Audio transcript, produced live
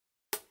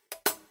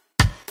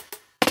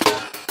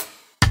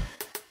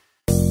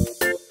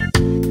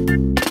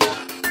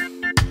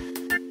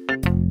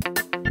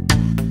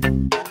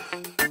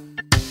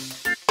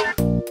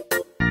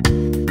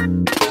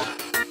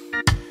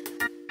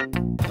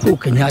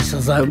Kenyashi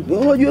sasa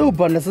unajua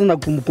upanda sana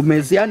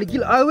kumkumezi yani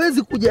kila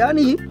hawezi kuja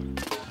yani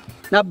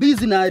na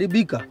busy na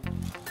haribika.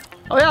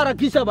 Wewe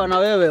harakisha bana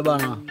wewe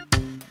bana.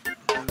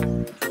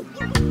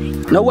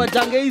 Na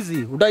uachange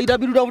hizi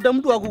itabidi utafuta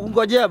mtu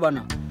akukungojea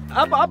bana.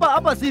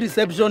 Hapa si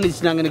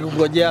receptionist nanga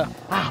nikungojea.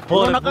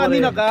 Pole kama mimi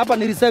na hapa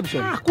ni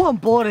reception. Kuwa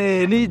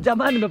mpole, ni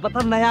jamani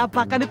nimepatana naye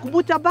hapa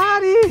akanikumbusha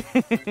habari.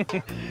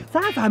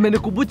 Sasa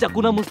amenikumbusha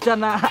kuna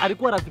msichana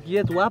alikuwa rafiki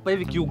yetu hapa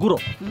hivi Kiuguro.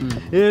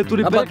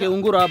 Tulipeleka hapa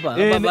Kiuguro hapa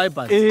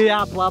bypass.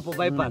 Hapo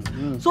bypass.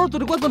 So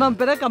tulikuwa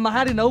tunampeleka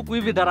mahali na huku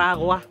hivi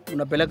Daragwa.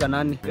 Unapeleka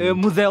nani?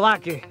 Mzee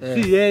wake,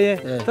 si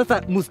yeye.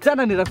 Sasa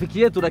msichana ni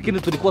rafiki yetu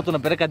lakini tulikuwa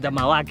tunapeleka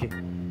jamaa wake.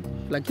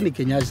 Lakini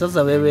Kenyashi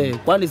sasa wewe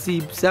kwani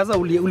si sasa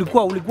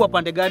ulikuwa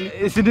pande gani?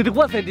 Si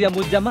nilikuwa saidi ya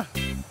mjamaa.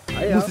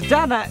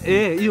 Msichana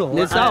hiyo.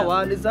 Ni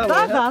sawa.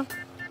 Sasa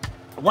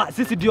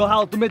sisi ndio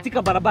hao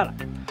tumetika barabara.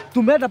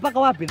 Tumeenda paka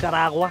wapi?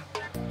 Daragwa.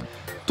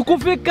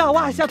 Tukufika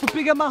washa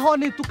tupige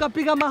mahoni,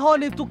 tukapiga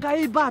mahoni,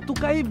 tukaiba.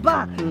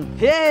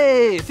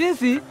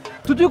 Sisi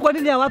tujui kwa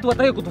nini watu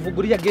wataki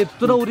kutufungulia gate.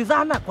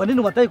 Tunaulizana kwa nini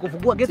wataki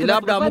kufungua gate?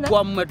 Labda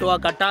mkuu mmetoa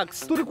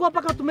tax. Tulikuwa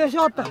paka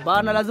tumeshota.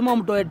 Bana lazima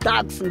mtoe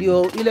tax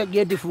ndio ile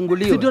gate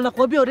ifunguliwe. Ndio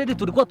nakwambia already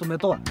tulikuwa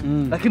tumetoa.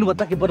 Lakini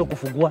wataki bado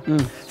kufungua.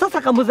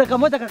 Sasa kamuzee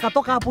kamoja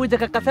kakatoka hapo nje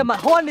kakasema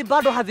honi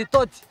bado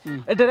hazitochi.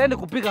 Endeleeni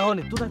kupiga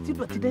honi.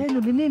 Tunachindwa shida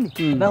yenu ni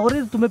nini? Na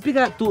already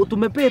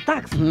tumepay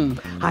tax.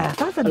 Haya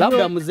sasa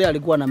labda mzee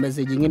alikuwa na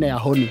message nyingine ya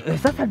honi.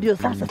 Sasa ndio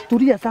sasa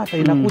tulia sasa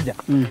inakuja.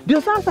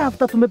 Ndio sasa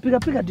after tumepiga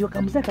ndio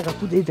kamuzee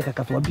kakakuja nje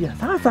kakatuambia.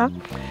 Sasa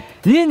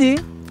nyinyi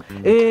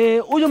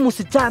huyo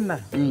msichana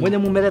mwenye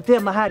mumeletea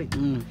mahari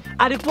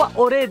alikuwa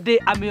already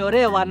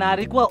ameolewa na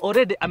alikuwa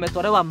already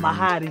ametolewa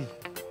mahari.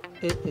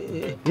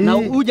 Na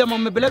huyu jamaa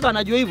mmepeleka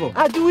anajua hivyo?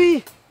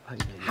 Hajui.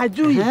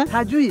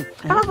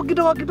 Alafu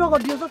kidogo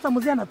ndio sasa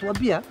mzee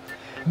anatuambia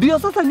ndio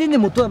sasa nyinyi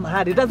mtoe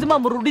mahari, lazima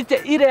mrudishe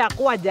ile ya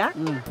kwaja.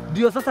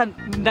 Ndio sasa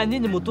na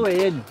nyinyi mtoe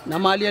yenu. Na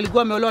mahali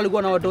alikuwa ameolewa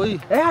alikuwa na watoi.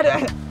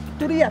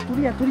 Tulia.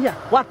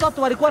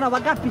 Watoto walikuwa na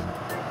wangapi?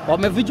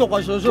 Wamefichwa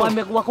kwa shosho.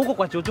 Wako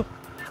kwa chocho.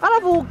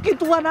 Alafu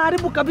kitu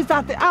wanaharibu kabisa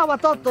ate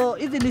watoto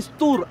hizi ni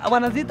stur.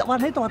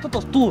 Wanaita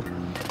watoto stur.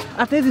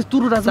 Hata hizi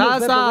stur lazima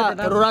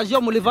sasa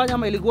rorajio mlifanya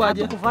ama ilikuwa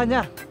aje?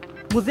 Hatukufanya.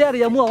 Mzee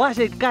aliamua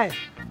washe ikae.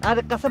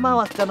 Akasema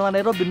wasichana wa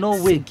Nairobi no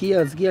way.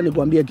 Sikia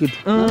nikwambie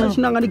kitu.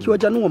 Nashinanga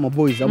nikiwachanua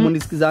maboys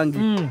amonisikizangi.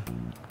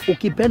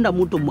 Ukipenda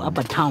mtu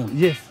hapa town.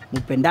 Yes.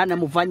 Mpendane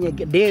mfanye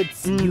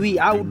dates, sijui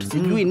out,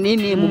 sijui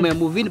nini,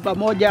 mmemove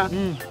pamoja.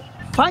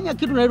 Fanya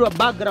kitu inaitwa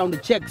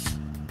background checks.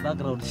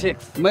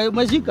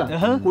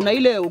 Umeshika? Kuna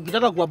ile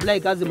ukitaka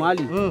kuapply kazi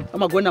mahali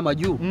kama kwenda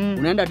majuu,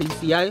 unaenda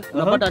DCI,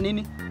 unapata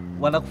nini?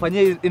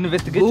 Wanakufanyia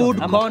investigation.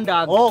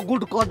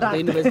 Good conduct.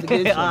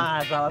 Investigation.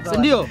 Sawa.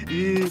 Ndio?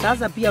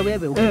 Sasa pia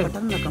wewe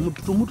ukipatana na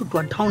mtu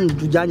tu town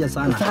tujanja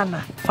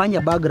sana.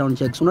 Fanya background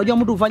checks. Unajua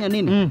mtu ufanya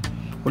nini?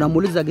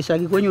 Unamuuliza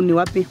kishaki kwenyu ni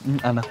wapi?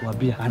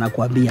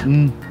 Anakuambia.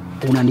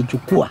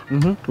 Unanichukua.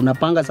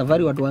 Tunapanga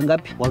safari watu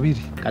wangapi? 2.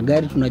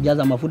 Kagari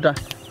tunajaza mafuta,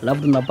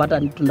 alafu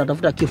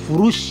tunatafuta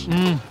kifurushi.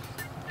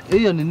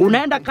 Hiyo ni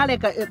unaenda kale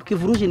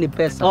kifurushi ni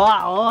pesa.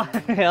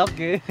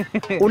 Okay.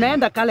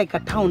 Unaenda kale ka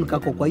town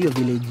kako kwa hiyo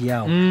village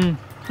yao.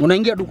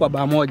 Unaingia tu kwa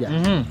baa moja.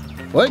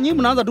 Wewe nyinyi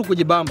mnaanza tu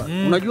kujibamba.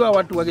 Unajua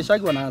watu wa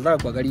Gishaki wanaanza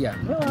kuangalia.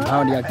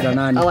 Hao ni akina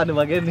nani? Hawa ni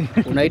wageni.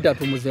 Unaita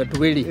tu mzee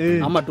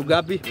tuwili ama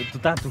tugapi?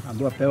 3.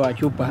 Ambiwa pewa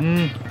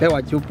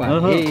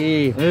chupa.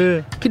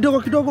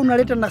 Kidogo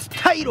unaleta na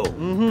style.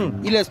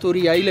 Ile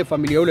story ya ile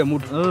familia ule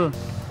mtu.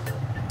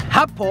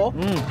 Hapo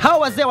hao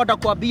wazee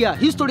watakwambia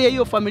historia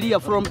hiyo familia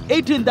from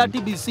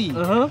 1830 BC.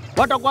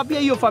 Watakwambia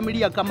hiyo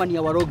familia kama ni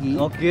ya warogi,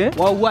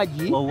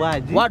 wauaji,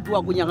 watu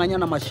wa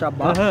kunyang'anyana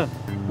mashamba,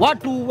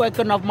 watu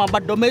wako na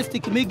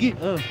domestic migi,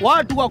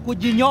 watu wa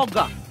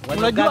kujinyoga.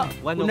 Unajua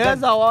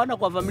unaweza waona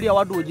kwa familia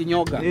watu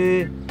hujinyoga.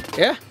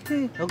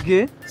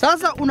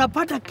 Sasa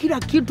unapata kila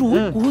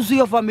kitu kuhusu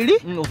hiyo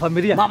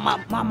familia.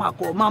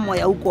 Mama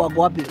ya huko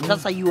wako wapi?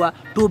 Sasa you are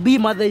to be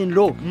mother in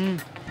law.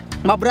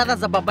 Mabrother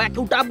za baba yake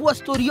utabua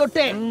story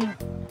yote.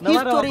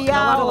 History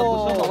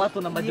yao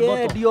watu na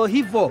majiboto. Ndio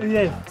hivyo.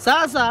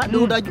 Sasa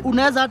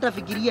unaweza hata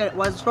fikiria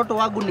watoto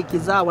wangu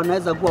nikizaa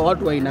wanaweza kuwa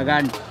watu wa aina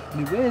gani?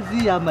 Ni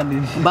wezi ama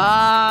ni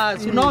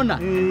basi unaona?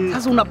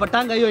 Sasa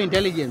unapatanga hiyo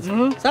intelligence.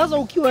 Sasa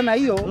ukiwa na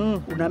hiyo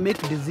una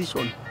make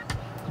decision.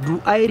 Do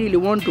I really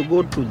want to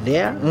go to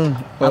there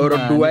or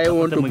do I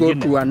want to go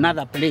to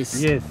another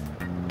place?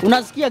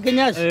 Unasikia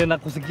Kenyashi?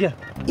 Nakusikia.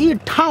 Hii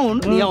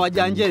town ni ya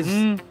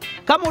wajanjezi.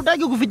 Kama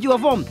utaki kufichiwa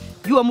form,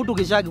 jua mtu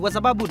Gishaki kwa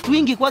sababu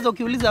twingi kwanza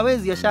ukiuliza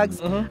wezi ya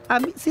shags.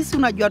 Sisi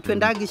unajua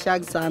tuendagi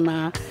shags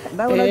sana.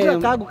 Na unajua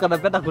kagu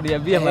kanapenda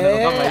kuniambia maneno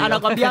kama hiyo.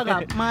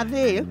 Anakwambiaga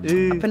madhe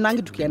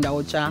napendangi tukienda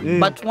Ocha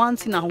but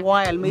once in a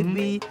while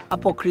maybe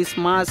hapo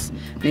Christmas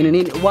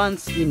nini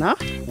once in a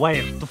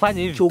while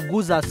tufanye hivi.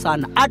 Chuguza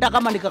sana. Hata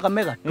kama ni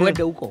Kakamega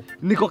twende huko.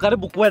 Niko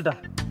karibu kwenda.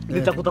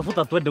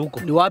 Nitakutafuta twende huko.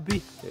 Ni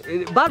wapi?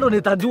 Bado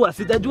nitajua,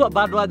 sijajua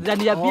bado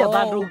hajaniambia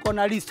bado. Uko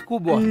na list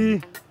kubwa.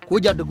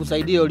 Kuja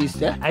tukusaidie hiyo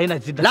list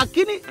haina shida.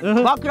 Lakini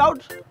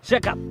background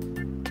check up.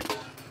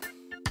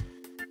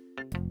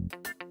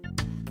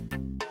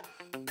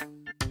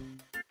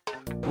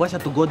 Washa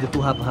tugoje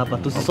tu hapa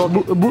tusisoge.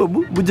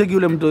 Bujeki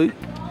yule mtoi.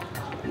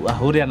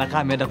 Ahuri anakaa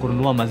ameenda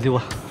kununua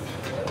maziwa.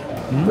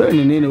 Wewe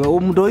ni nini? Wewe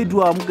mtoi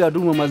tu amke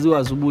atume maziwa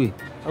asubuhi.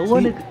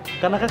 Uone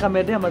kana kaka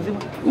amedea maziwa.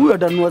 Huyu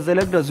atanunua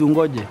selector si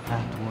ungoje.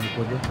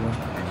 Ngoje.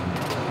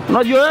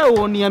 Unajua wewe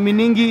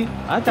uniaminingi.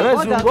 Acha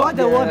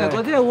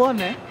ngoja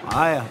uone.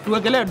 Haya,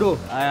 tuwekelee do.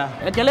 Haya.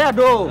 Ekelea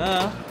do.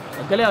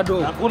 Ekelea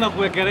do. Hakuna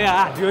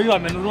kuwekelea. Ndio hiyo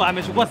amenunua,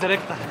 amechukua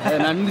selector.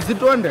 Na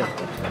nisitwende.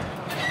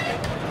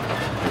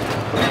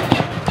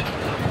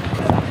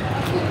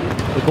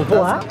 Uko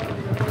poa?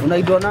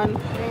 Unaitwa nani?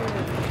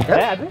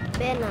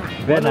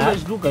 Bena.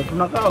 Unashtuka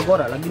tunakaa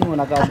kora lakini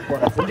unakaa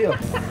mkora, si ndio?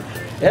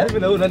 Mimi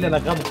na huyu nani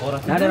anakaa mkora?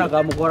 Nani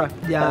anakaa mkora?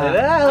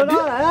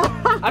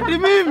 Ati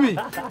mimi.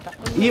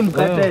 Hii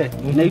mkate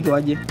inaitwa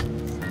aje?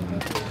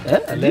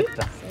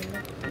 Selector.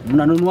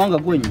 Mnanunuanga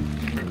kwenye?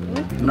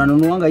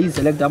 Mnanunuanga hii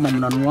selector ama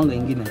mnanunuanga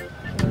ingine?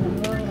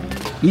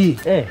 Hii.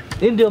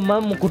 Hii ndio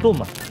mama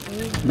kutuma.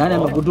 Nani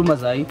amekutuma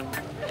saa hii?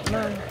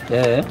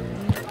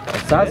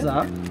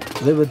 Sasa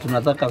wewe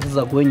tunataka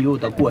sasa kwenye wewe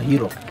utakuwa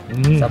hero.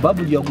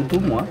 Sababu ya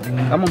kutumwa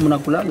kama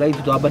mnakulanga hii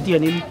tutawapatia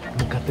nini?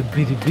 Mkate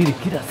biri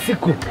kila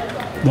siku.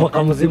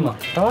 Mwaka mzima.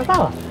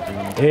 Sawa.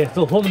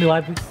 So home ni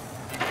wapi?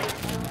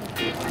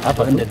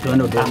 Hapa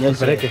tuende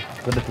utuonyeshe.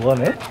 Twende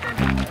tuone.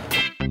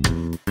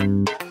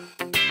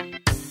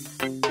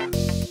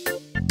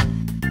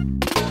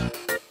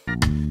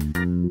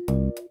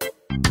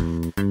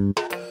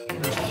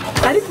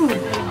 Karibu.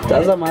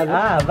 Sasa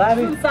madhi.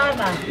 Bari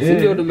sana. Sisi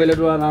ndio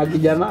tumeletwa na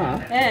kijana.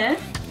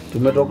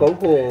 Tumetoka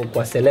huko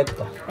kwa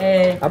selector.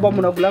 Hapa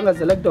mnakulanga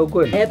selector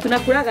ukweli?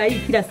 Tunakulaga hii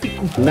kila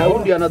siku. Na huyu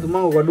ndiye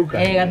anatumanga kwa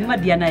duka? Lazima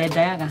ndiye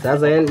anaendaga.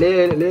 Sasa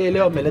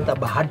leo ameleta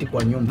bahati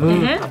kwa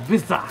nyumba.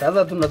 Kabisa.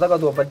 Sasa tunataka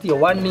tuwapatie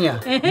 1 year.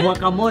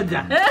 Mwaka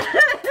moja.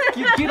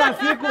 Kila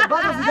siku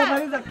bado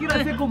sijamaliza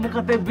kila siku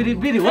mkate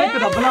biri white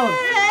na brown.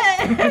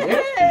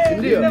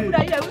 Ndio.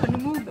 Nimefurahia huyo ni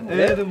Mungu.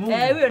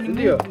 Huyo ni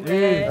Ndio.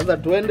 Sasa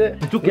tuende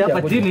tuke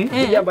hapa chini.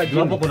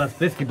 Hapo kuna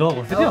space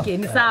kidogo, si ndio? Okay,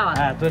 ni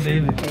sawa. Twende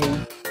hivi.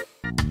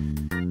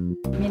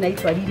 Mimi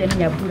naitwa Lile ni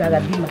Nyambura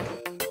Gadima.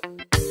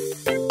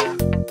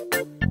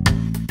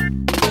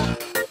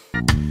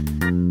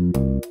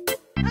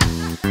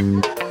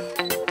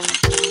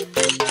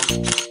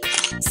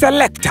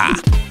 Selector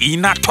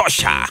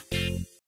inatosha.